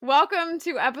welcome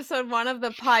to episode 1 of the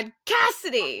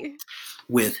Podcastity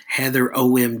with Heather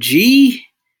OMG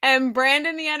and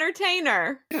Brandon the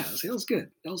Entertainer. Yeah, that was good.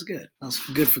 That was good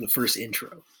for the first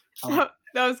intro. That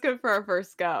was good for our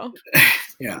first go.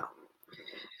 Yeah.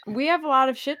 We have a lot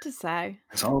of shit to say.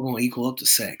 It's all going to equal up to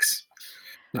sex.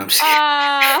 No, I'm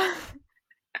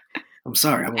I'm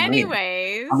sorry.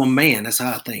 I'm a man. That's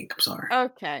how I think. I'm sorry.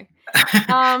 Okay.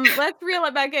 Let's reel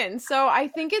it back in. So I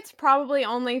think it's probably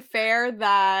only fair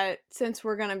that since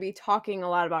we're going to be talking a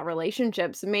lot about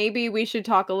relationships, maybe we should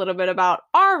talk a little bit about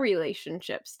our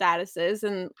relationship statuses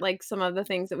and like some of the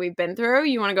things that we've been through.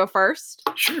 You want to go first?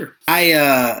 Sure.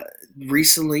 I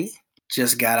recently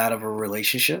just got out of a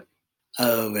relationship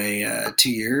of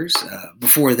 2 years.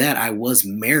 Before that, I was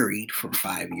married for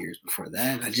 5 years before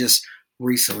that. I just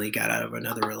recently got out of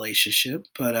another relationship,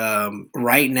 but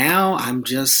right now I'm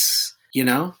just,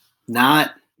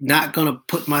 not gonna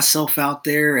put myself out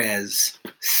there as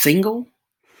single,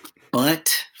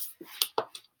 but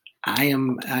I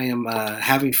am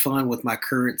having fun with my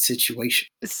current situation.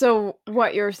 So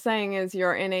what you're saying is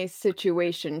you're in a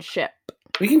situationship.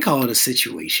 We can call it a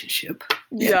situationship.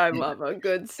 Yeah, I love a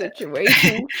good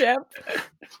situationship.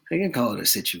 I can call it a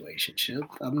situationship.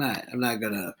 I'm not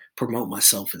gonna promote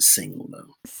myself as single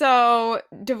though. So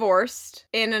divorced,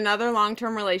 in another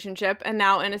long-term relationship, and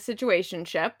now in a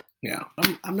situationship. Yeah,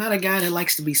 I'm not a guy that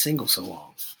likes to be single so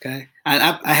long. Okay,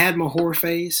 I had my whore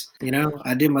phase.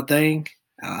 I did my thing.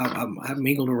 I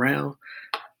mingled around.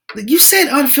 You said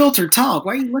unfiltered talk.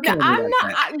 Why are you looking at me like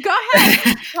that? Go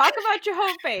ahead. Talk about your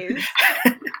whole phase.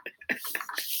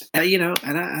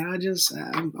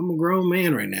 I'm a grown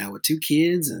man right now with 2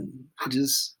 kids, and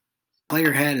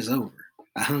player hat is over.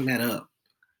 I hung that up.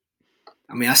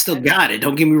 I mean, I still got it.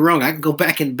 Don't get me wrong. I can go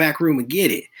back in the back room and get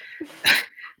it.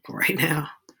 But right now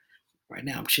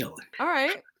I'm chilling. All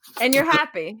right. And you're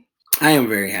happy. I am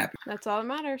very happy. That's all that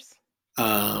matters.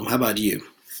 How about you?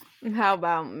 How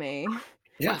about me?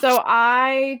 Yeah. So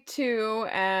I too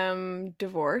am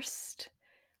divorced.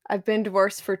 I've been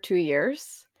divorced for 2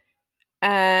 years.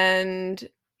 And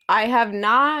I have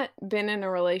not been in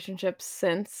a relationship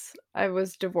since I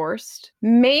was divorced.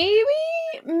 Maybe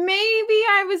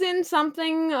I was in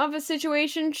something of a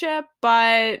situationship,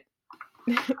 but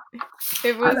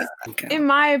it was, in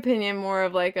my opinion, more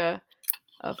of like a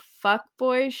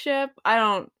fuckboy ship. I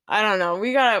don't know.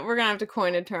 We're gonna have to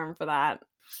coin a term for that.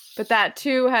 But that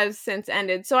too has since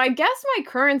ended. So I guess my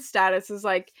current status is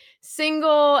like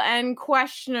single and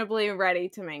questionably ready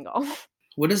to mingle.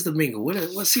 What is the mingle? What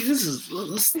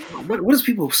does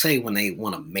people say when they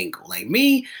want to mingle? Like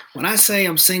me, when I say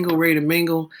I'm single, ready to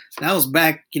mingle, that was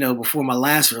back, before my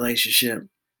last relationship.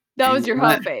 That was your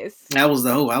hoe phase. That was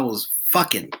the hoe. I was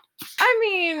fucking. I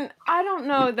mean, I don't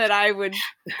know that I would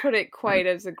put it quite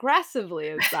as aggressively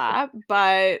as that,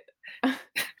 but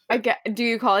do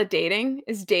you call it dating?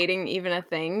 Is dating even a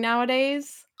thing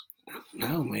nowadays?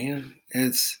 No, man.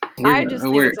 I just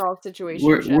think it's all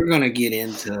situationship. We're gonna get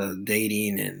into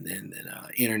dating and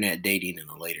internet dating in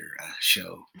a later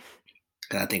show.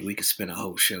 I think we could spend a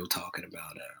whole show talking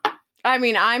about. I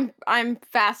mean, I'm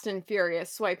fast and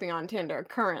furious swiping on Tinder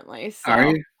currently. So. Are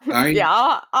you?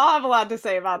 Yeah, I'll have a lot to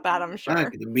say about that. I'm sure.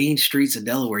 The mean streets of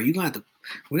Delaware. We got to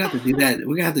do that.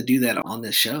 We're gonna have to do that on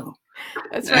this show.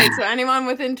 That's right. So anyone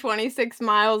within 26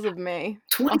 miles of me,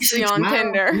 26 on miles?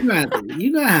 Tinder.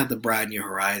 You're gonna have to broaden your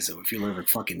horizon if you live in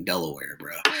fucking Delaware,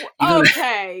 bro.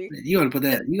 Okay. You gotta put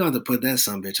that. You have to put that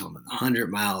sumbitch on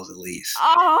 100 miles at least.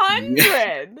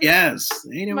 100. Yes.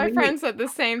 My friend said the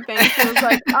same thing. She was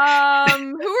like, "Who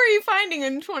are you finding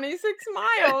in 26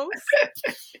 miles?"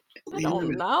 I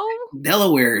don't know.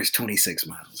 Delaware is 26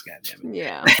 miles. Goddamn it.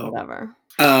 Yeah. Whatever.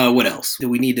 What else? Do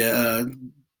we need to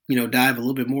dive a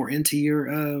little bit more into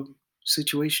your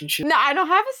situationship? No, I don't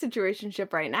have a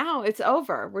situationship right now. It's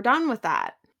over. We're done with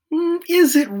that.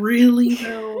 Is it really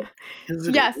though?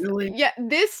 Yes. Really? Yeah.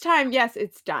 This time, yes,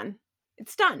 it's done.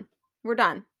 It's done. We're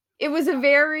done. It was a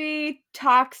very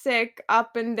toxic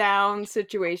up and down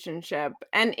situationship.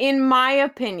 And in my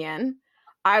opinion,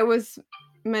 I was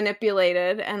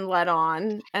manipulated and led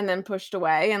on and then pushed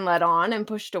away and led on and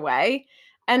pushed away.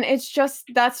 And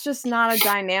that's just not a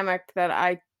dynamic that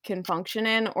I can function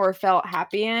in or felt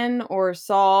happy in or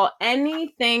saw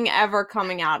anything ever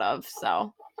coming out of.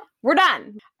 So we're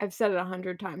done. I've said it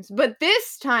 100 times, but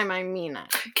this time I mean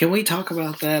it. Can we talk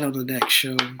about that on the next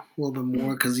show a little bit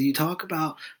more? Because you talk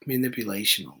about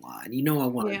manipulation a lot. I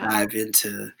want to dive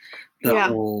into the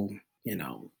whole,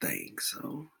 thing.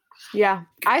 So yeah,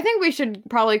 I think we should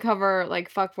probably cover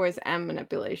like fuckboys and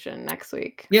manipulation next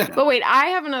week. Yeah. But wait, I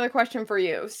have another question for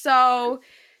you. So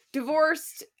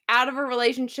divorced out of a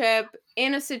relationship,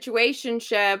 in a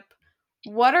situationship.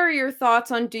 What are your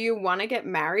thoughts on, do you want to get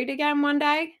married again one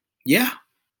day? Yeah.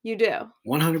 You do?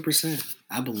 100%.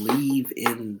 I believe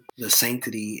in the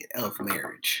sanctity of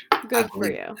marriage. Good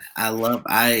for you.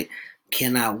 I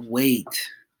cannot wait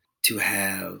to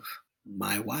have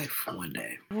my wife one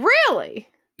day. Really?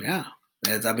 Yeah.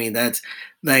 That's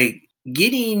like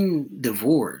getting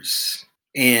divorced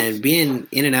and being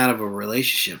in and out of a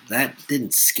relationship. That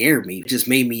didn't scare me. It just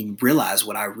made me realize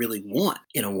what I really want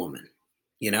in a woman.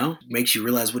 It makes you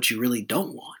realize what you really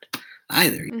don't want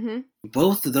either. Mm-hmm.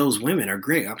 Both of those women are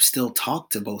great. I'm still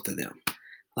talk to both of them.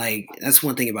 Like, that's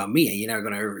one thing about me. You're not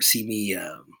going to ever see me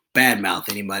badmouth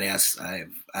anybody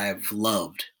I've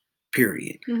loved,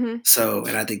 period. Mm-hmm. So,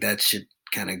 and I think that should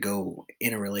kind of go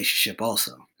in a relationship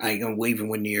also. Even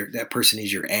when that person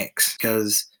is your ex,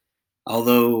 because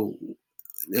although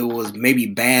it was maybe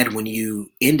bad when you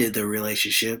ended the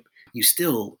relationship, you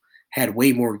still had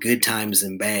way more good times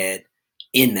than bad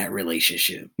in that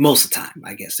relationship. Most of the time,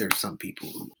 I guess there's some people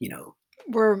who,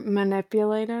 were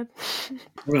manipulated.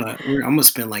 I'm gonna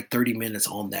spend like 30 minutes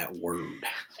on that word.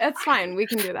 It's fine. We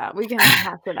can do that. We can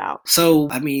hash it out. So,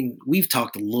 we've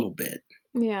talked a little bit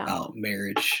Yeah. about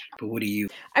marriage, but what do you?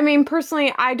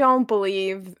 Personally, I don't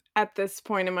believe at this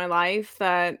point in my life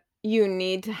that you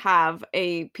need to have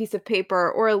a piece of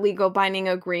paper or a legal binding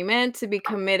agreement to be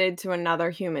committed to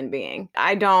another human being.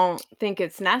 I don't think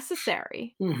it's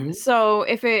necessary. Mm-hmm. So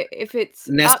if it's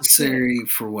necessary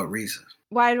for what reason?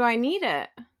 Why do I need it?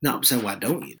 No, I'm saying, why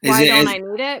don't you? Why don't I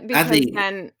need it? Because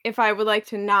then if I would like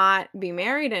to not be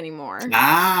married anymore.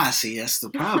 See, that's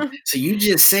the problem. So you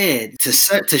just said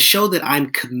to show that I'm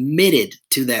committed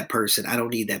to that person, I don't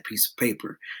need that piece of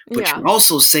paper. But you're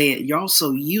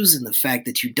also using the fact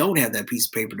that you don't have that piece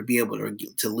of paper to be able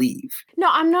to leave. No,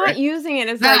 I'm not using it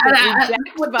as like an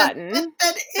eject button.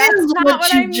 That's not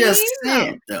what you just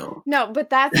said, though. No,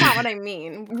 but that's not what I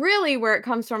mean. Really, where it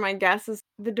comes from, I guess, is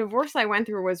the divorce I went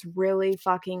through was really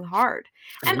fucking hard.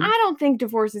 And I don't think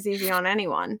divorce is easy on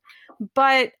anyone.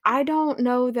 But I don't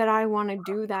know that I want to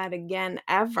do that again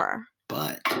ever.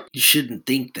 But you shouldn't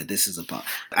think that this is a problem.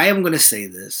 I am going to say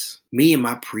this. Me and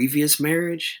my previous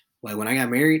marriage, like when I got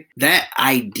married, that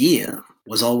idea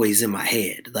was always in my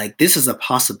head. Like, this is a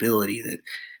possibility that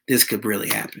this could really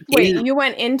happen. Wait, you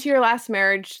went into your last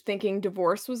marriage thinking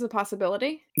divorce was a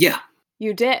possibility? Yeah.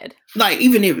 You did? Like,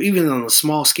 even on a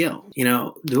small scale,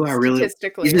 do I really?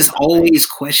 Statistically. You're just always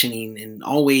questioning and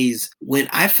always,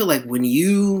 I feel like when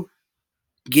you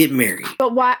get married.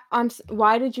 But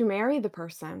why did you marry the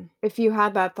person if you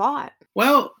had that thought?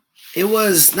 Well, it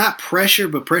was not pressure,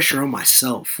 but pressure on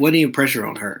myself. Wasn't even pressure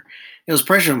on her. It was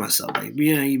pressure on myself. Like,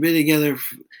 you've been together,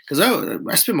 because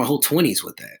I spent my whole 20s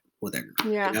with that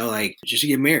girl. Yeah. Like, just to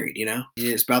get married,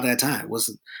 it's about that time. What's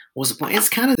the point? It's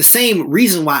kind of the same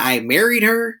reason why I married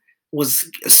her was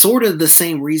sort of the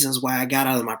same reasons why I got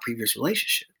out of my previous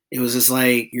relationship. It was just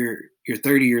like, you're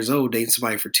 30 years old dating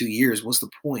somebody for 2 years. What's the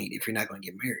point if you're not going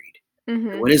to get married?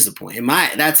 Mm-hmm. What is the point?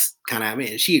 That's kind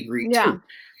of, she agreed too.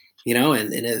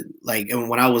 And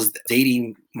when I was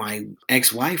dating my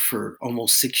ex-wife for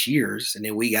almost 6 years, and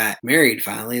then we got married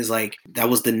finally, it's like, that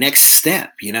was the next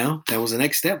step, that was the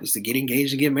next step, was to get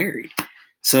engaged and get married.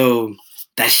 So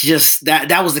that's just,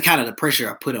 that was the kind of the pressure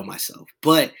I put on myself.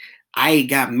 But I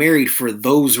got married for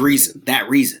that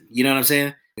reason, you know what I'm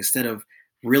saying? Instead of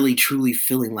really truly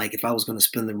feeling like if I was going to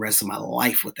spend the rest of my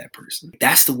life with that person.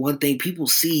 That's the one thing people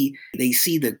see. They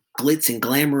see the glitz and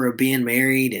glamour of being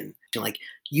married, and like,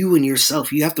 you and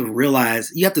yourself, you have to realize,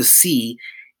 you have to see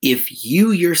if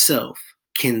you yourself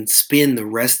can spend the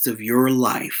rest of your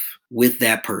life with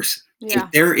that person. Yeah.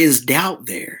 If there is doubt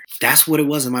there, that's what it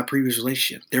was in my previous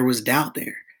relationship. There was doubt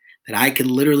there that I could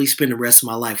literally spend the rest of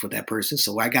my life with that person.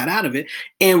 So I got out of it,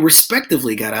 and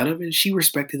respectively got out of it. And she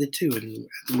respected it too. And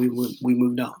we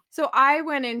moved on. So I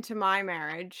went into my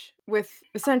marriage with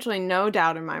essentially no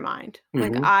doubt in my mind.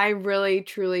 Mm-hmm. Like, I really,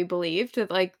 truly believed that,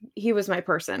 like, he was my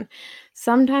person.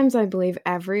 Sometimes I believe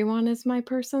everyone is my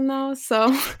person, though.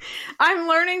 So I'm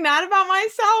learning that about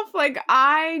myself. Like,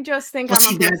 I just think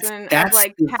I'm a person of,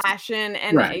 like, passion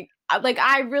and, right. like,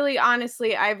 I really,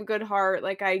 honestly, I have a good heart.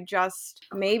 Like,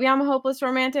 maybe I'm a hopeless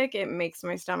romantic. It makes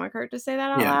my stomach hurt to say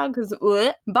that out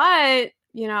loud, but,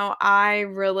 I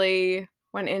really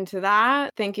went into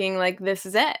that thinking, like, this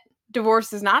is it.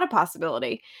 Divorce is not a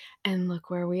possibility. And look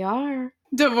where we are.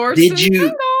 Divorced and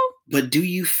single. But do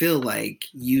you feel like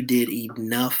you did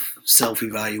enough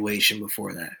self-evaluation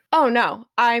before that? Oh, no.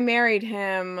 I married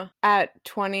him at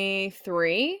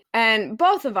 23. And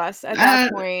both of us at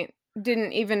that point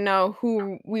didn't even know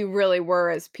who we really were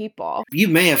as people. You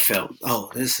may have felt, oh,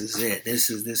 this is it. This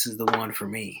is the one for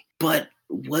me. But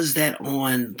was that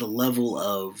on the level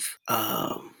of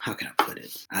how can I put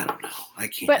it? I don't know. I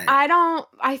can't. But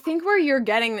I think where you're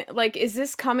getting, like, is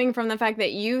this coming from the fact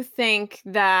that you think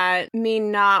that me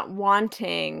not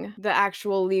wanting the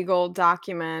actual legal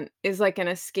document is like an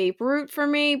escape route for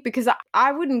me? Because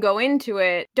I wouldn't go into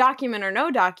it, document or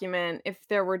no document, if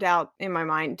there were doubt in my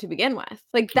mind to begin with.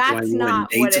 Like, Why that's you wouldn't not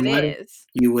date what it somebody? is.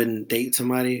 You wouldn't date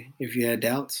somebody if you had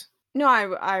doubts? No,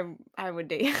 I would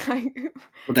date. Well,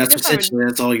 that's Yes, I would. essentially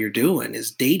that's all you're doing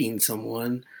is dating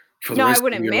someone for the No, I rest of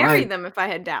wouldn't your marry life. them if I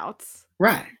had doubts.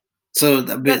 Right. So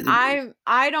But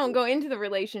I don't go into the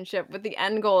relationship with the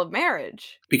end goal of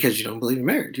marriage. because you don't believe in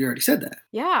marriage. You already said that.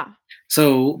 Yeah.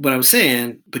 So, but I'm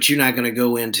saying, but you're not going to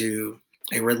go into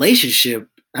a relationship.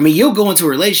 I mean, you'll go into a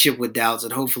relationship with doubts,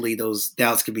 and hopefully those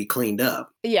doubts can be cleaned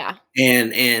up Yeah.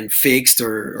 and fixed,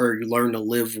 or learn to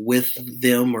live with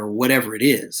them, or whatever it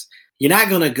is. You're not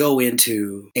going to go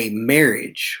into a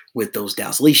marriage with those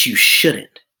doubts. At least you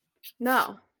shouldn't.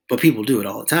 No. But people do it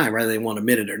all the time, whether they want to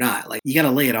admit it or not. Like, you got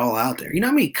to lay it all out there. You know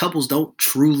how many couples don't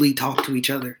truly talk to each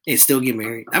other and still get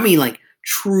married? I mean, like,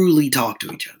 truly talk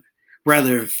to each other.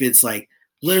 Rather if it's like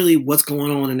literally what's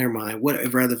going on in their mind,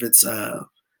 rather if it's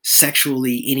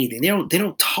sexually anything. They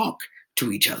don't talk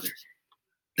to each other.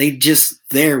 They just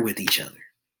there with each other.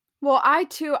 Well,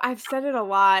 I've said it a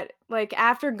lot. Like,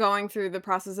 after going through the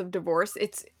process of divorce,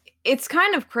 it's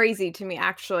kind of crazy to me,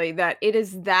 actually, that it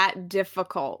is that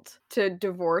difficult to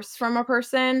divorce from a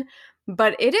person,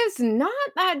 but it is not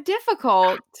that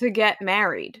difficult to get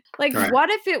married. Like, Right. what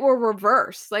if it were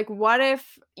reversed? Like, what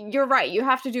if you're right, you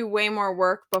have to do way more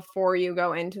work before you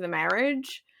go into the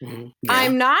marriage? Mm-hmm. Yeah.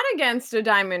 I'm not against a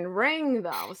diamond ring,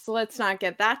 though, so let's not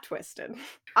get that twisted.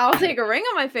 I'll take a ring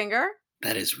on my finger.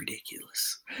 That is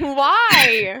ridiculous.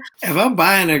 Why? If I'm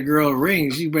buying a girl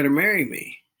rings, you better marry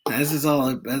me. That's just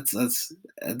all. That's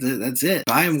it.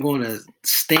 If I am going to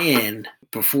stand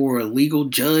before a legal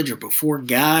judge or before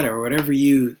God or whatever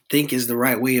you think is the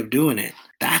right way of doing it,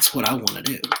 that's what I want to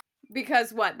do.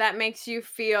 Because what? That makes you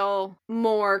feel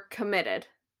more committed.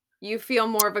 You feel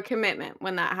more of a commitment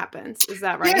when that happens. Is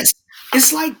that right? Yes.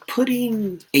 It's like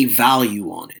putting a value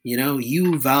on it. You know,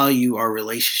 you value our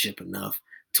relationship enough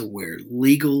to where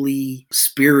legally,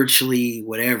 spiritually,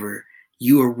 whatever,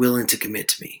 you are willing to commit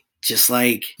to me. Just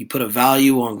like you put a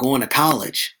value on going to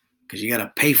college because you got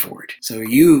to pay for it. So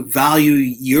you value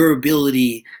your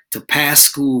ability to pass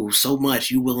school so much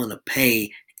you're willing to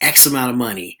pay X amount of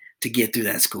money to get through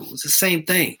that school. It's the same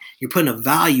thing. You're putting a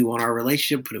value on our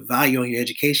relationship, put a value on your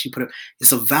education,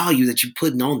 it's a value that you're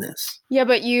putting on this. Yeah,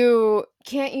 but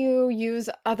can't you use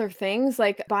other things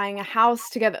like buying a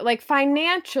house together? Like,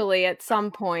 financially at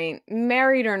some point,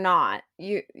 married or not,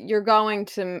 you're going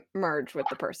to merge with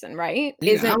the person, right?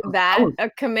 Yeah, Isn't that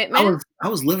a commitment? I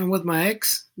was living with my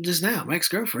ex just now, my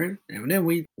ex-girlfriend, and then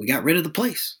we got rid of the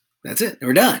place. That's it.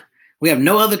 We're done. We have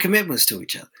no other commitments to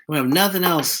each other. We have nothing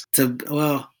else to,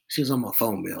 well, she was on my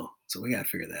phone bill, so we got to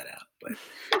figure that out. But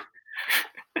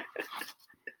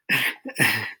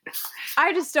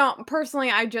I just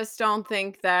don't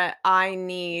think that I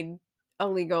need a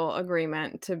legal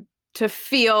agreement to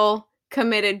feel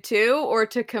committed to, or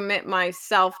to commit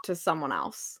myself to someone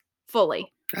else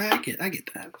fully. I get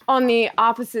that. On the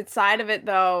opposite side of it,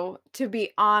 though, to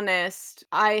be honest,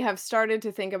 I have started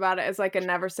to think about it as like a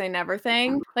never say never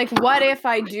thing. Like, what if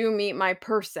I do meet my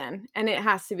person and it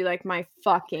has to be like my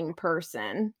fucking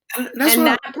person?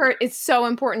 It's so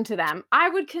important to them. I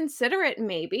would consider it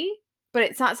maybe, but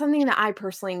it's not something that I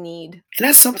personally need. And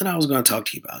that's something I was going to talk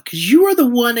to you about, because you were the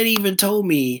one that even told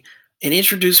me and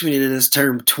introduced me to this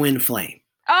term twin flame.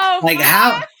 Oh, like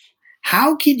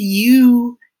how could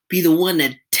you be the one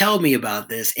that tell me about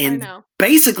this and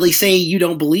basically say you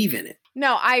don't believe in it?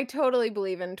 No, I totally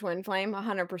believe in twin flame,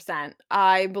 100%.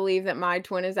 I believe that my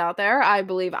twin is out there. I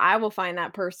believe I will find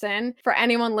that person. For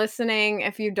anyone listening,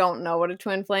 if you don't know what a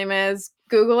twin flame is,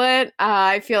 Google it.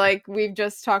 I feel like we've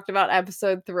just talked about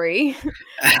episode 3,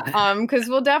 because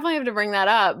we'll definitely have to bring that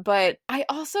up. But I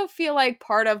also feel like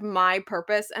part of my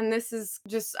purpose, and this is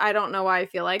just, I don't know why I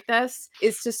feel like this,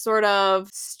 is to sort of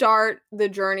start the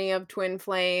journey of twin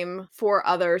flame for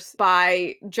others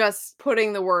by just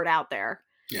putting the word out there.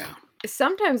 Yeah.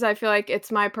 Sometimes I feel like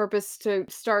it's my purpose to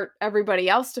start everybody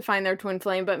else to find their twin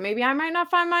flame, but maybe I might not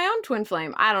find my own twin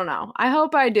flame. I don't know. I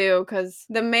hope I do, because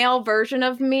the male version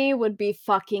of me would be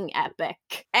fucking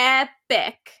epic.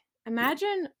 Epic.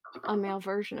 Imagine a male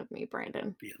version of me,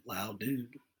 Brandon. Be a loud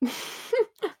dude.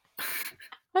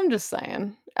 I'm just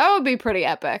saying. That would be pretty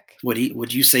epic.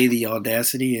 Would you say the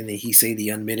audacity and he say the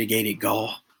unmitigated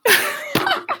gall?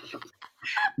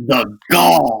 The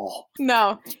gall.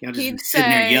 No, Y'all just he'd sitting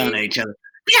there yelling say at each other.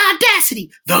 The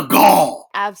audacity. The gall.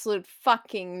 absolute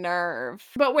fucking nerve.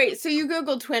 But wait, so you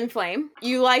Googled twin flame.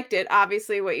 You liked it,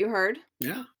 obviously, what you heard.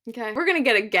 Yeah, Okay. We're going to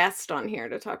get a guest on here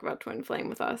to talk about twin flame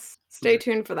with us. Stay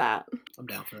tuned for that. I'm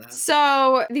down for that.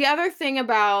 So, the other thing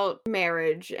about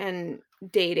marriage and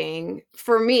dating,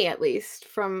 for me at least,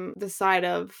 from the side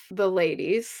of the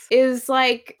ladies, is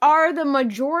like, are the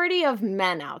majority of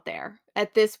men out there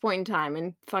at this point in time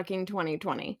in fucking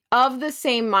 2020 of the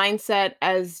same mindset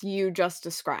as you just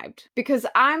described? Because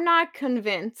I'm not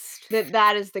convinced that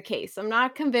that is the case. I'm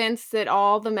not convinced that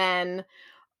all the men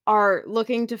are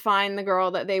looking to find the girl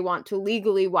that they want to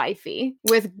legally wifey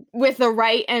with the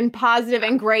right and positive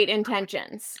and great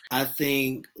intentions. I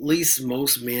think at least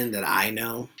most men that I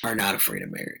know are not afraid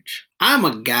of marriage. I'm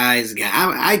a guy's guy.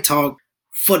 I talk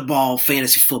football,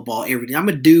 fantasy football, everything. I'm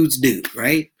a dude's dude,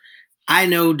 right? I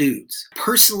know dudes.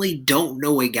 Personally, don't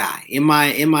know a guy in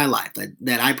my life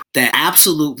that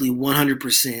absolutely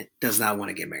 100% does not want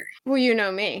to get married. Well, you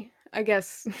know me. I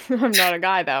guess I'm not a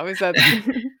guy though. Is that?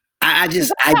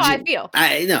 That's how I feel.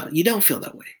 No, you don't feel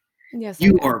that way. Yes,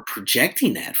 You are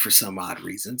projecting that for some odd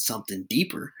reason, something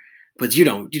deeper, but you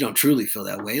don't truly feel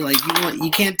that way. Like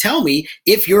you can't tell me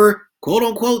if your quote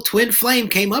unquote twin flame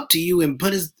came up to you and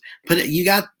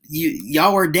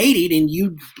y'all were dated and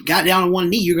you got down on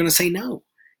one knee, you're gonna say no.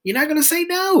 You're not gonna say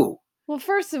no. Well,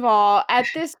 first of all, at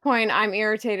this point, I'm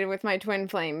irritated with my twin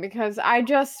flame because I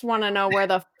just want to know where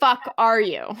the fuck are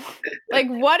you? Like,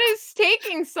 what is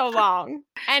taking so long?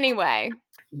 Anyway.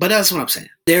 But that's what I'm saying.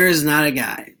 There is not a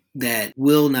guy that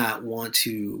will not want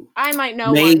to. I might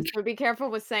know one, so be careful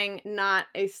with saying not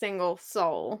a single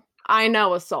soul. I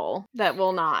know a soul that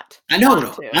will not. I know.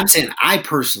 No. I'm saying I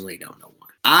personally don't know one.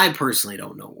 I personally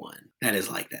don't know one that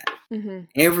is like that. Mm-hmm.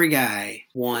 Every guy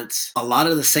wants a lot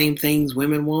of the same things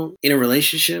women want in a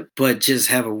relationship, but just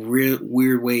have a real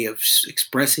weird way of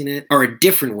expressing it, or a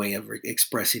different way of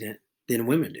expressing it than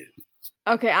women do.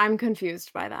 Okay, I'm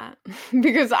confused by that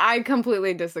because I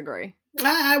completely disagree.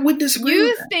 I would disagree.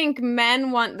 You think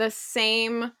men want the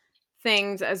same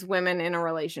things as women in a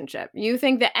relationship? You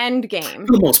think the end game?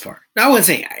 For the most part. I wouldn't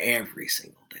say every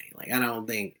single thing. Like, I don't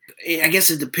think. I guess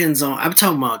it depends on. I'm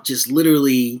talking about just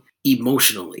literally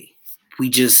emotionally. We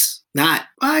just not.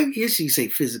 I guess you say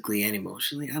physically and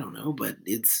emotionally. I don't know, but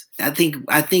it's. I think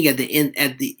at the end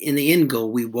in the end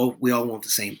goal, we all want the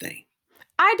same thing.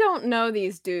 I don't know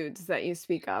these dudes that you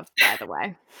speak of, by the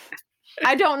way.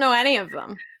 I don't know any of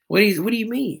them. What do you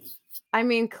mean? I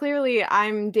mean, clearly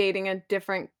I'm dating a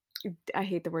different. I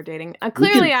hate the word dating.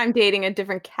 Clearly, I'm dating a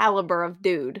different caliber of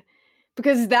dude.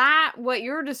 Because what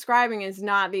you're describing is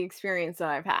not the experience that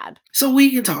I've had. So we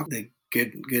can talk the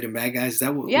good and bad guys. Is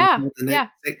that what? Yeah.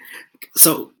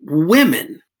 So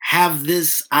women have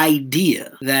this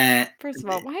idea that. First of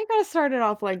all, why you gotta start it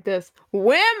off like this?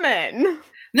 Women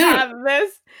have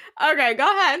this. Okay,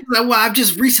 go ahead. Well, I've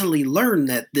just recently learned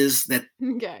that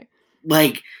Okay.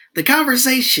 Like the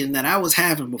conversation that I was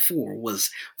having before was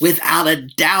without a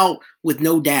doubt with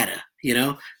no data,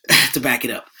 to back it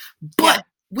up. But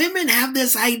women have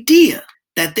this idea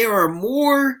that there are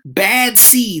more bad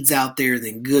seeds out there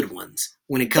than good ones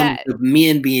when it comes to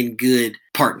men being good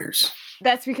partners.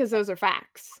 That's because those are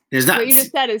facts. There's not. What you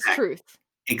just said is truth.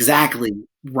 Exactly.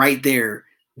 Right there.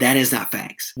 That is not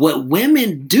facts. What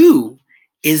women do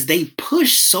is they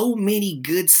push so many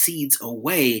good seeds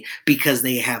away because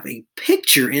they have a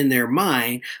picture in their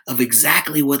mind of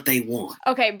exactly what they want.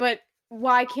 Okay, but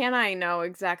why can't I know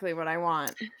exactly what I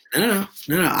want? No.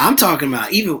 I'm talking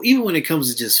about even when it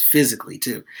comes to just physically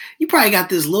too. You probably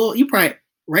got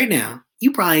right now,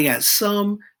 you probably got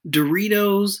some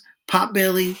Doritos,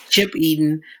 Potbelly, chip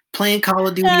eating, playing Call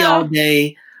of Duty all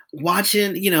day,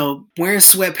 watching, wearing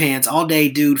sweatpants all day,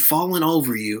 dude, falling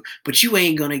over you, but you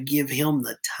ain't gonna give him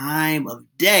the time of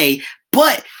day.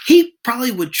 But he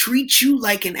probably would treat you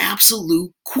like an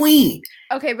absolute queen.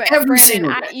 Okay, but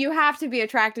Brandon, you have to be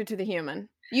attracted to the human.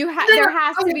 There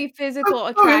has to be physical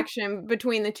attraction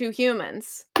between the two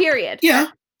humans. Period. Yeah.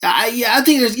 I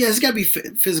think there's got to be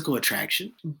physical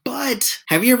attraction. But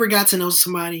have you ever got to know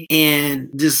somebody and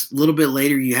just a little bit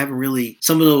later you haven't really,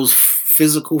 some of those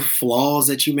physical flaws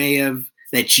that you may have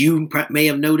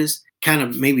noticed kind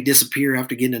of maybe disappear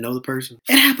after getting to know the person?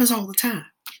 It happens all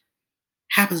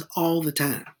the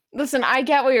time. Listen, I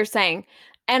get what you're saying.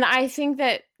 And I think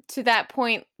that to that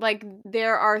point, like,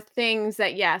 there are things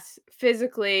that, yes,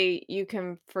 physically you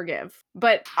can forgive.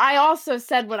 But I also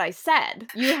said what I said.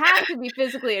 You have to be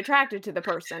physically attracted to the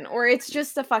person, or it's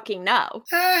just a fucking no.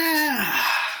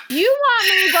 You want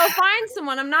me to go find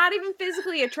someone I'm not even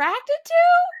physically attracted to?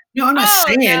 No, I'm not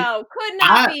saying. No, could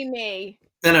not be me.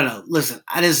 No. Listen,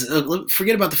 I just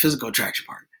forget about the physical attraction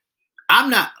part. I'm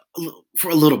not for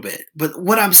a little bit, but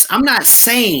I'm not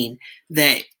saying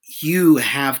that you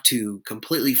have to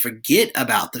completely forget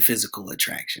about the physical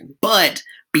attraction, but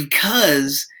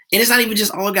because and it's not even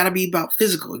just all got to be about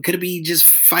physical. It could be just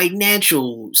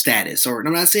financial status, or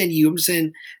I'm not saying you. I'm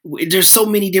saying there's so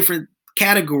many different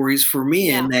categories for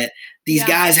men Yeah. that these Yeah.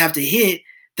 guys have to hit.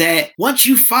 That once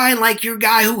you find like your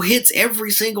guy who hits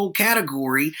every single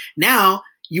category, now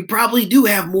you probably do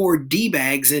have more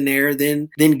D-bags in there than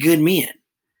good men.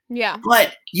 Yeah.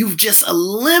 But you've just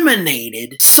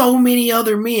eliminated so many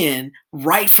other men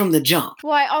right from the jump.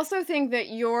 Well, I also think that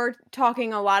you're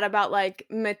talking a lot about like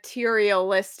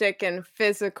materialistic and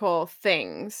physical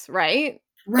things, right?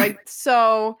 Right. Like,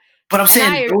 so, But I'm and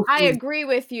saying those I things, agree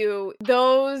with you.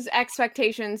 Those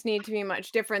expectations need to be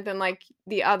much different than like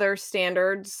the other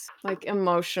standards, like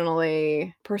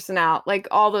emotionally, like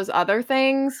all those other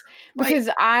things, like, because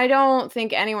I don't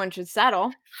think anyone should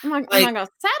settle. I'm like, I'm not gonna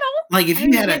settle. like if I you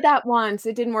already had did that once.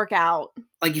 It didn't work out.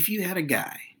 like if you had a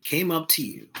guy came up to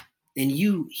you and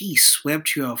he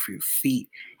swept you off your feet,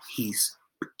 he's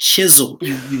chiseled,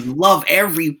 you love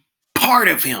every part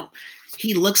of him.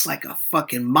 He looks like a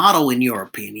fucking model in your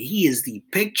opinion. He is the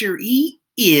picture. He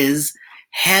is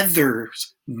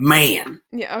Heather's man.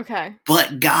 Yeah, okay.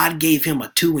 But God gave him a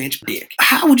 2-inch dick.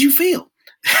 How would you feel?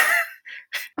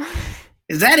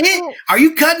 Is that it? Well, Are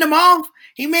you cutting him off?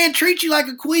 He man treat you like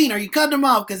a queen. Are you cutting him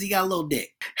off because he got a little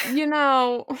dick? you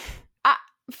know,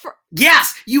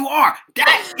 Yes, you are.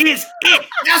 That is it.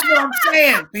 That's what I'm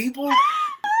saying, people.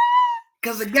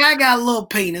 Because the guy got a little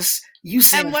penis. You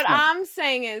said and what fuck. I'm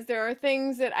saying is there are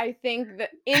things that I think that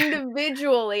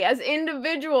individually, as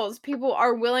individuals, people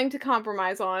are willing to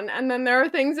compromise on, and then there are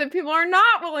things that people are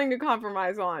not willing to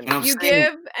compromise on. I'm You saying,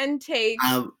 give and take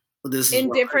this is in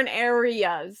what different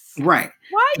areas. right.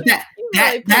 Why do you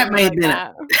really That put may me have like been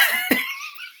that?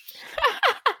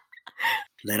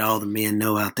 let all the men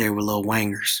know out there with little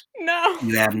wangers. No.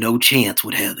 You have no chance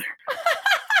with Heather.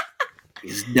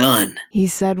 It's done. He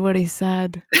said what he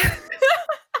said.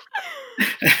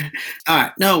 All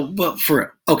right, no, but for real,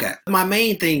 okay. My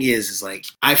main thing is like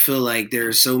I feel like there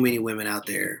are so many women out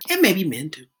there, and maybe men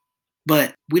too,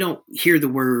 but we don't hear the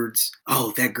words,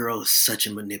 "Oh, that girl is such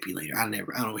a manipulator." I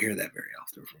don't hear that very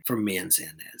often from men saying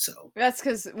that. So That's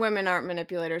because women aren't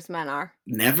manipulators, men are.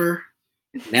 never.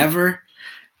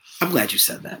 I'm glad you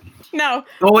said that. No.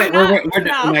 Oh wait, we're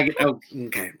no. oh,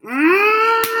 okay.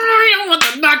 I don't want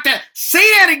to knock that. Say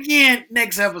that again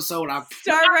next episode.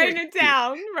 Start writing it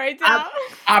down. Write down.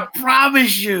 I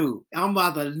promise you, I'm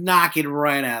about to knock it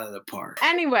right out of the park.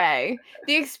 Anyway,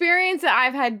 the experience that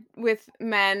I've had with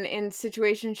men in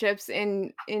situationships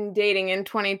in dating in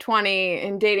 2020,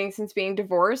 in dating since being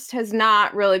divorced, has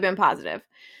not really been positive.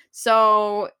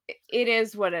 So it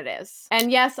is what it is. And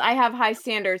yes, I have high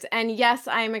standards. And yes,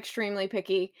 I am extremely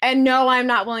picky. And no, I'm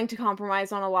not willing to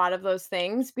compromise on a lot of those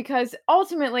things because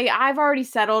ultimately I've already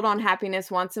settled on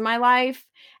happiness once in my life.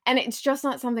 And it's just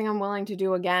not something I'm willing to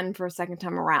do again for a second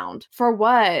time around. For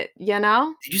what, you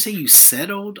know? Did you say you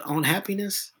settled on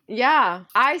happiness? Yeah.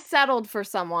 I settled for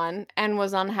someone and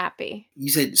was unhappy. You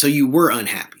said, so you were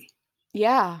unhappy.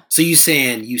 Yeah. So you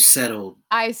saying you settled?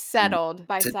 I settled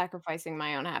by sacrificing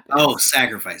my own happiness. Oh,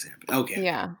 sacrifice happiness. Okay.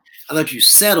 Yeah. I thought you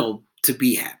settled to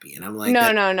be happy, and I'm like, no.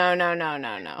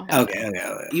 Okay.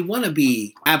 You want to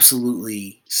be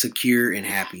absolutely secure and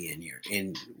happy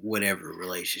in whatever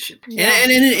relationship, Yeah.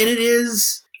 and it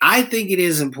is. I think it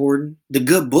is important. The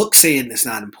good book saying it's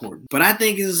not important, but I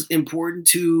think it's important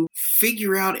to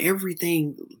figure out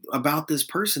everything about this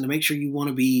person to make sure you want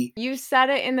to be. You said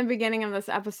it in the beginning of this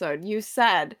episode. You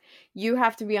said you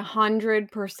have to be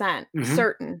 100%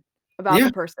 certain about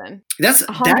the person. That's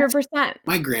 100%.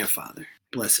 My grandfather,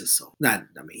 bless his soul.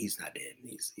 He's not dead.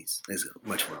 He's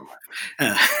much more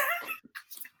alive.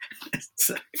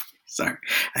 Sorry,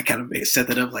 I kind of set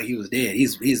that up like he was dead.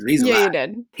 He's alive. Yeah, you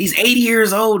did. He's 80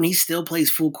 years old and he still plays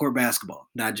full court basketball.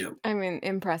 Not a joke. I mean,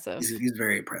 impressive. He's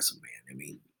very impressive, man. I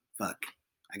mean, fuck.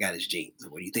 I got his genes.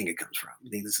 Where do you think it comes from?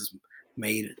 You think this is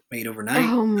made overnight?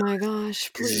 Oh my gosh,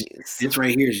 please. This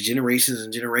right here is generations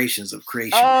and generations of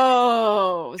creation.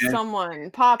 Oh, okay.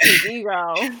 Someone pop his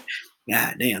ego.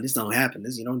 God damn, this don't happen.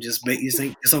 This you don't just bake.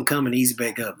 This don't come and easy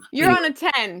bake up. You're on a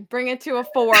 10. Bring it to a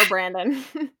 4, Brandon.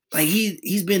 Like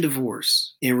he's been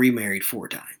divorced and remarried 4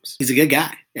 times. He's a good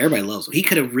guy. Everybody loves him. He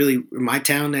could have really in my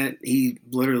town that he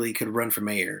literally could run for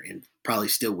mayor and probably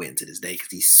still win to this day because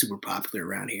he's super popular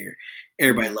around here.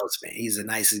 Everybody loves him. Man. He's the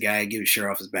nicest guy. Give his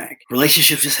shirt off his back.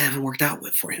 Relationships just haven't worked out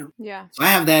for him. Yeah. So I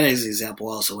have that as an example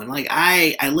also. And like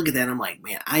I look at that and I'm like,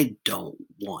 man, I don't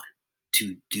want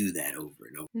to do that over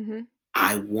and over. Mm-hmm.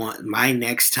 I want my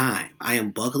next time. I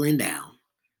am buckling down.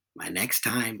 My next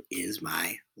time is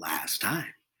my last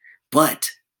time.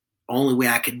 But only way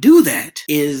I could do that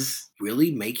is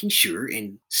really making sure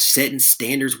and setting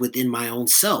standards within my own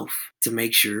self to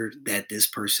make sure that this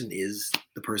person is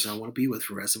the person I want to be with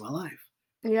for the rest of my life.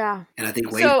 Yeah. And I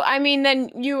think So, I mean,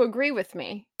 then you agree with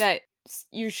me that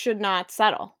you should not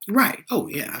settle. right. Oh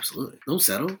yeah, absolutely. Don't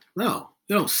settle. No,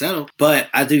 you don't settle. But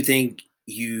I do think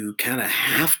you kind of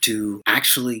have to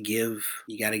actually you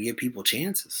got to give people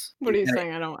chances. What are you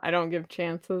saying? I don't give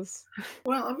chances.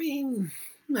 Well, I mean,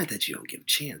 not that you don't give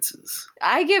chances.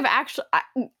 I give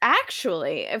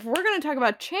actually, if we're going to talk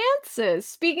about chances,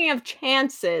 speaking of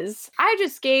chances, I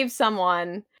just gave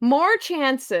someone more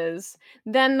chances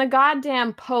than the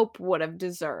goddamn Pope would have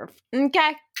deserved.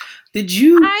 Okay? Did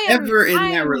you I ever in that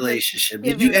am just relationship?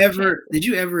 giving chances. Did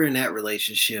you ever in that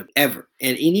relationship ever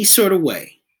in any sort of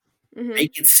way Mhm.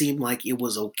 make it seem like it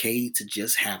was okay to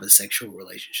just have a sexual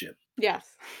relationship? Yes.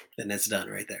 Then that's done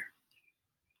right there.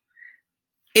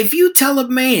 If you tell a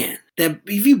man that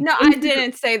No, I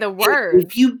didn't say the words.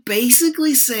 if you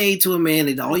basically say to a man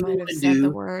that all I you might want have to said the do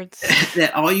words.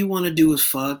 that all you want to do is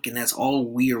fuck and that's all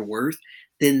we are worth,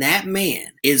 then that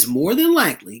man is more than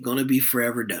likely going to be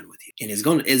forever done with you and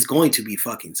is going to be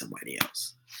fucking somebody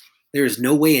else. There is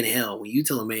no way in hell when you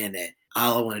tell a man that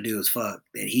all I want to do is fuck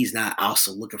that he's not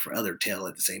also looking for other tail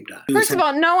at the same time. First of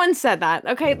all, no one said that.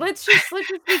 Okay, let's just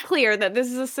be clear that this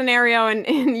is a scenario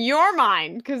in your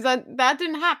mind because that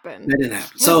didn't happen. That didn't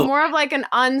happen. It was more of like an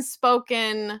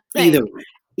unspoken thing.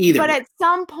 Either but way. At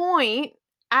some point,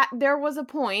 there was a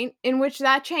point in which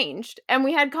that changed, and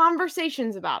we had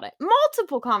conversations about it,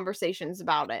 multiple conversations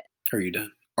about it. Are you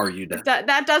done? Are you done?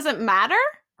 That doesn't matter.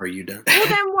 Are you done?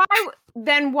 Well,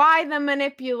 then why the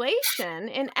manipulation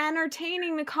and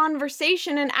entertaining the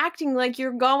conversation and acting like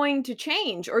you're going to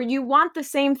change or you want the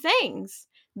same things?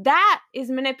 That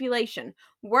is manipulation.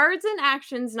 Words and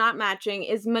actions not matching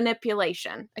is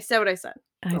manipulation. I said what I said.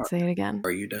 I'd say it again.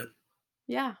 Are you done?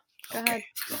 Yeah. Go ahead.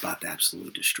 I'm about to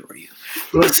absolutely destroy you.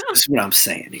 That's what I'm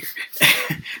saying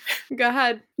here. Go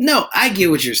ahead. No, I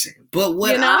get what you're saying. But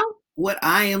what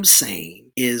I am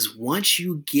saying is once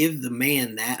you give the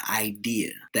man that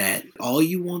idea that all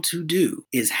you want to do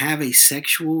is have a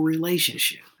sexual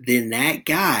relationship, then that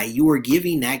guy, you are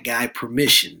giving that guy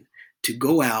permission to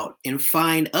go out and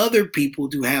find other people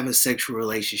to have a sexual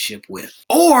relationship with.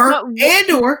 Or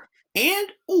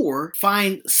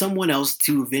find someone else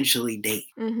to eventually date.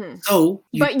 Mm-hmm. So,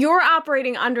 but you're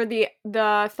operating under the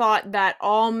thought that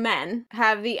all men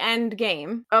have the end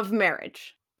game of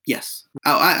marriage. Yes,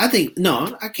 I think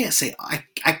no. I can't say I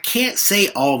can't say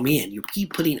all men. You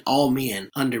keep putting all men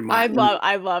under my.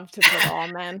 I love to put all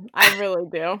men. I really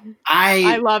do.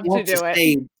 I love to do it.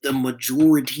 Say the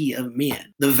majority of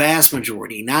men, the vast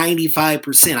majority,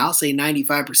 95%. I'll say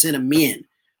 95% of men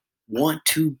want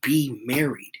to be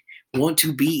married, want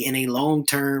to be in a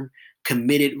long-term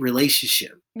committed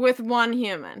relationship. With one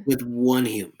human.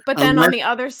 But then on the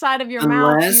other side of your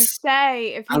mouth, you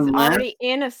say if he's already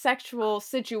in a sexual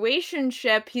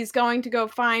situationship, he's going to go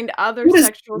find other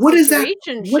sexual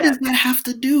situationships. What does that have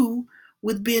to do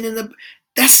with being in the...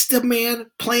 That's the man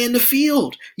playing the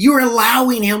field. You're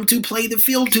allowing him to play the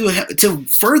field to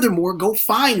furthermore go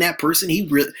find that person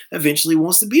he eventually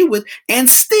wants to be with and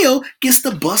still gets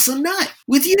to bust a nut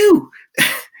with you.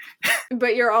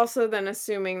 But you're also then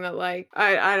assuming that, like,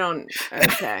 I don't.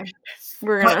 Okay,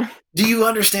 we're gonna. Do you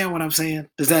understand what I'm saying?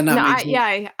 Does that not make sense?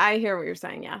 Yeah, I hear what you're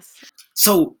saying. Yes.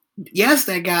 So yes,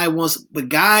 that guy wants, but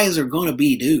guys are gonna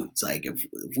be dudes. Like if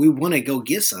we want to go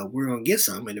get some, we're gonna get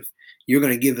some, and if you're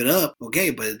gonna give it up,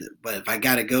 okay. But if I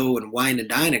gotta go and wine and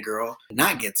dine a girl and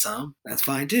not get some, that's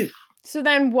fine too. So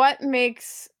then, what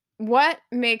makes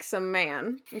a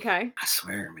man, okay? I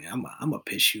swear, man, I'm gonna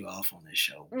piss you off on this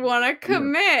show. Want to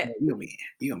commit?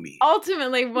 You and me.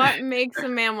 Ultimately, what makes a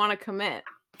man want to commit?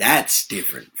 That's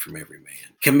different from every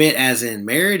man. Commit as in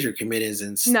marriage, or commit as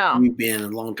in you being in a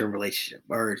long-term relationship,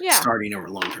 or starting over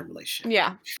a long-term relationship.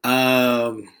 Yeah.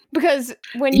 Because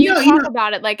when you talk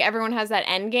about it, like everyone has that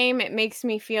end game, it makes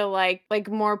me feel like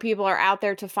more people are out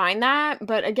there to find that.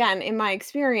 But again, in my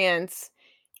experience,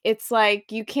 it's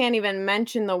like you can't even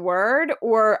mention the word,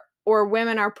 or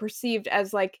women are perceived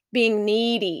as like being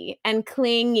needy and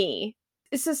clingy.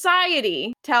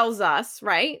 Society tells us,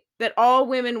 right, that all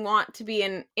women want to be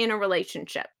in a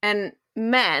relationship and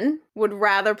men would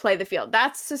rather play the field.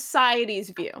 That's society's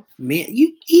view. Man,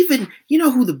 you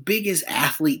know who the biggest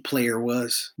athlete player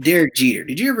was? Derek Jeter.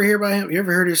 Did you ever hear about him? You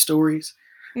ever heard his stories?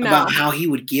 No. About how he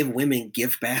would give women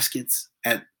gift baskets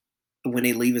when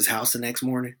they leave his house the next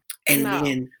morning? And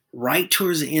then right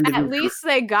towards the end of At his least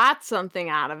they got something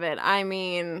out of it. I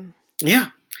mean, yeah,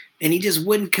 and he just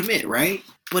wouldn't commit, right?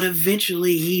 But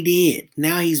eventually he did.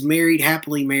 Now he's married,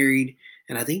 happily married,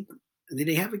 and I think did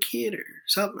they have a kid or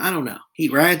something? I don't know. He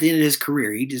right at the end of his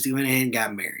career, he just went ahead and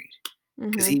got married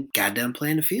because mhm. he got done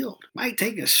playing the field. Might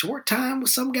take a short time with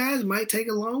some guys, might take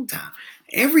a long time.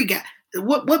 Every guy,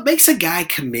 what makes a guy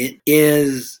commit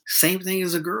is same thing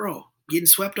as a girl getting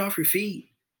swept off your feet.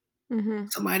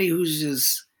 Mhm. Somebody who's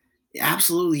just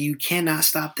absolutely you cannot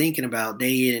stop thinking about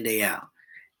day in and day out.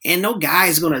 And no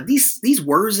guy's gonna these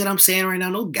words that I'm saying right now.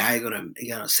 No guy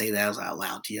gonna say that out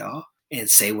loud to y'all and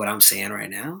say what I'm saying right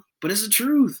now. But it's the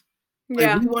truth. Like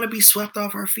Yeah. we want to be swept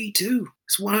off our feet too.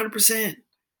 It's 100%.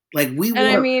 Like we And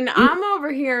I want mean, I'm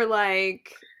over here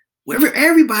like,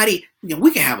 everybody. You know,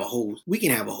 we can have a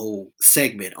whole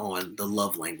segment on the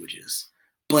love languages.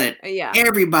 But yeah,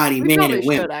 everybody, we probably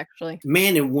should actually.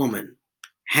 man and woman,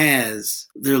 has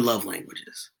their love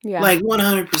languages. Yeah. Like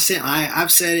 100%.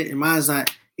 I've said it, and mine's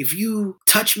not. If you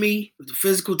touch me with the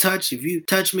physical touch, if you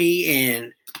touch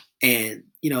me and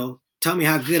tell me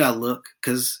how good I look,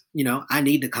 because I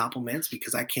need the compliments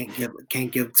because I can't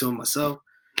give to them myself.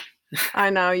 I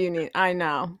know you need. I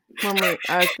know when we.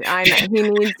 I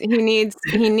know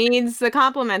he needs the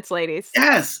compliments, ladies,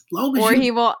 Yes, long as or you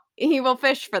he will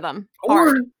fish for them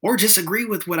hard. or just agree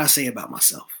with what I say about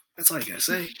myself. That's all you gotta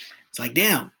say. It's like,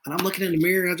 damn. And I'm looking in the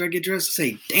mirror after I get dressed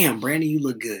and say, damn, Brandon, you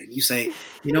look good. You say,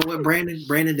 you know what, Brandon?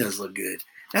 Brandon does look good.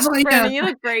 That's all you Brandon, got. you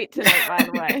look great tonight, by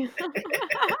the way.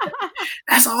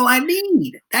 That's all I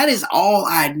need. That is all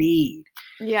I need.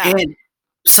 Yeah. And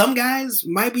some guys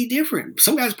might be different.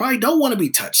 Some guys probably don't want to be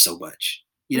touched so much.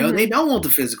 They don't want the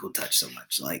physical touch so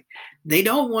much. Like they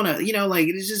don't want to, like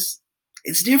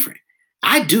it's different.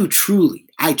 I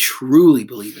truly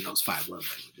believe in those 5 love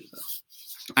languages though.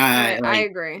 I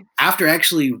agree. After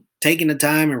actually taking the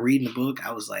time and reading the book,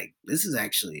 I was like, this is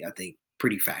actually, I think,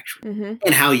 pretty factual.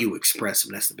 And how you express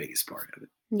them, that's the biggest part of it.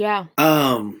 Yeah.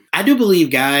 I do believe,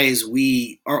 guys,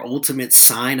 our ultimate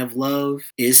sign of love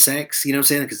is sex. You know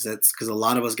what I'm saying? Because a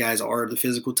lot of us guys are the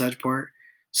physical touch part.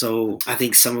 So I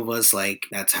think some of us, like,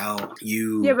 that's how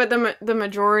you. Yeah, but the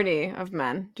majority of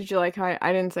men. Did you like how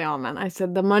I didn't say all men? I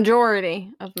said the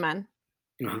majority of men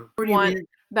want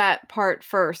that part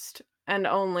first and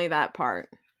only that part,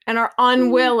 and are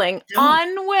unwilling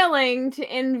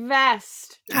to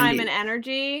invest time and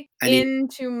energy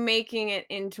into making it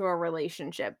into a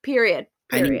relationship. Period.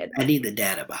 I need the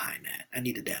data behind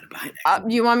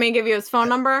that. You want me to give you his phone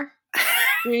number?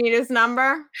 You need his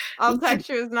number? I'll text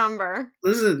you his number.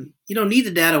 Listen, you don't need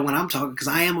the data when I'm talking because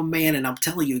I am a man and I'm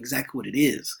telling you exactly what it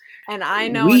is. And I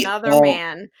know another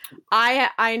man.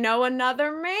 I know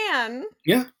another man.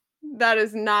 Yeah. That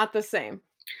is not the same.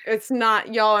 It's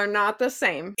not. Y'all are not the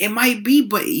same. It might be,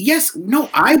 but yes, no,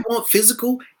 I want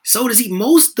physical. So does he.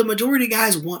 The majority of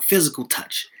guys want physical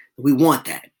touch. We want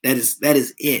that. That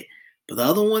is it. But the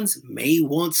other ones may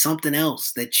want something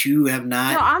else that you have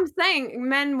not. No, I'm saying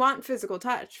men want physical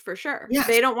touch for sure. Yes.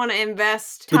 They don't want to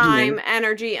invest time,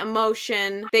 energy,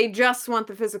 emotion. They just want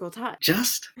the physical touch.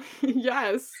 Just?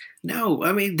 Yes. No,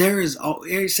 I mean,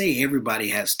 say everybody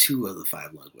has 2 of the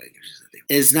 5 love languages.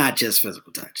 It's not just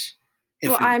physical touch.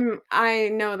 I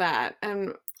know that.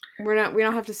 And we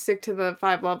don't have to stick to the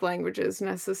 5 love languages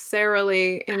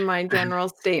necessarily in my general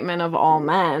statement of all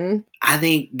men. I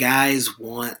think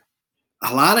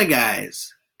a lot of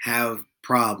guys have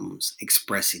problems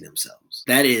expressing themselves.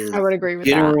 That is, I would agree with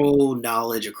general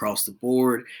knowledge across the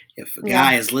board. If a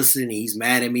guy is listening and he's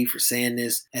mad at me for saying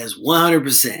this, as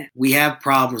 100%, we have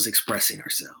problems expressing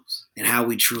ourselves and how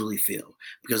we truly feel.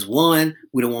 Because 1,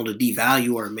 we don't want to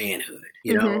devalue our manhood.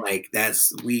 Like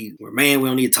we're man, we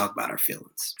don't need to talk about our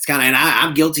feelings. It's kind of, and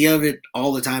I'm guilty of it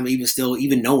all the time,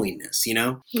 even knowing this, Yeah.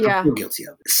 I'm still guilty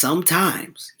of it.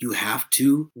 Sometimes you have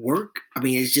to work. I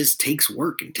mean, it just takes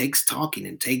work and takes talking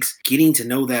and takes getting to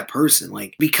know that person.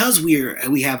 Like, because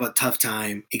we have a tough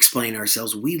time explaining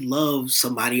ourselves, we love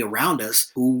somebody around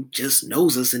us who just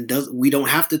knows us and we don't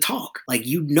have to talk. Like,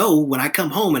 when I come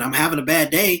home and I'm having a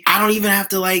bad day, I don't even have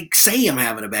to like say I'm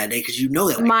having a bad day because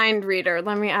that. Like, mind reader.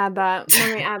 Let me add that.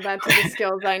 Let me add that to the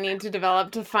skills I need to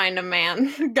develop to find a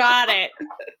man. Got it.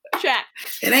 Check.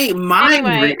 It ain't mind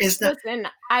reader. Listen,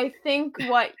 I think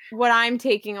what I'm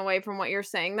taking away from what you're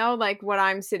saying, though, like what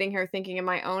I'm sitting here thinking in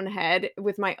my own head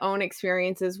with my own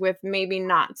experiences with maybe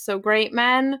not so great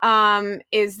men,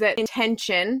 is that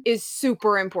intention is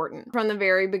super important from the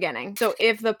very beginning. So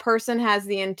if the person has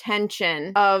the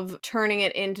intention of turning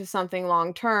it into something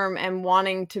long term and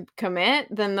wanting to commit,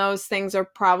 then those things are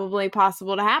probably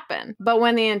possible to happen. But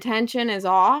when the intention is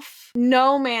off,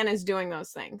 no man is doing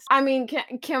those things. I mean,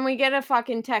 can we get a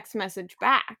fucking text message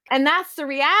back? And that's the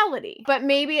reality. But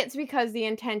maybe it's because the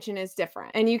intention is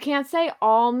different. And you can't say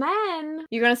all men.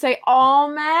 You're going to say all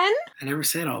men? I never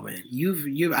said all men.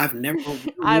 I've never.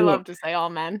 I love to say all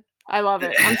men. I love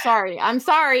it. I'm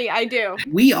sorry. I do.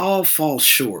 We all fall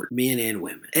short, men and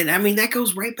women. And I mean, that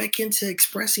goes right back into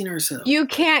expressing ourselves. You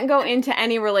can't go into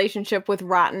any relationship with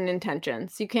rotten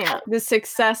intentions. You can't. The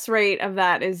success rate of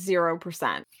that is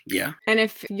 0%. Yeah. And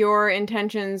if your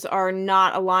intentions are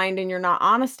not aligned and you're not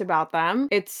honest about them,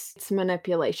 it's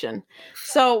manipulation.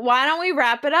 So why don't we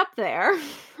wrap it up there?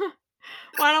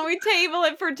 Why don't we table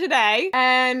it for today?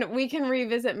 And we can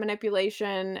revisit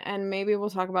manipulation and maybe we'll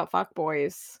talk about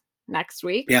fuckboys next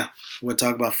week. Yeah, we'll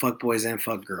talk about fuckboys and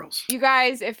fuckgirls. You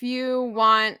guys, if you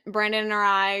want Brandon or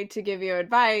I to give you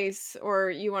advice, or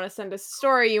you want to send us a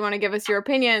story, you want to give us your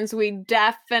opinions, we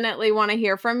definitely want to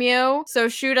hear from you. So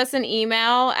shoot us an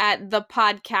email at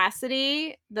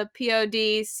thepodcacity, the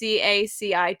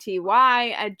PODCACITY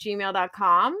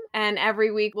 @gmail.com. And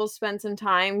every week we'll spend some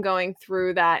time going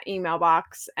through that email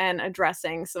box and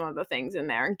addressing some of the things in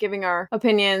there and giving our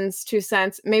opinions, 2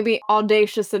 cents, maybe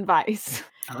audacious advice.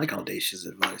 I like audacious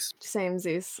advice.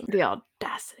 Samesies. The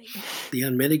audacity. The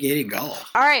unmitigated gall.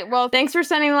 All right. Well, thanks for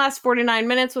spending the last 49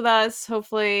 minutes with us.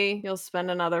 Hopefully you'll spend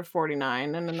another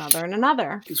 49 and another and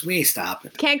another. Because we ain't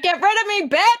stopping. Can't get rid of me,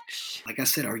 bitch. Like I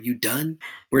said, are you done?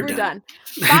 We're done.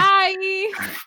 Bye.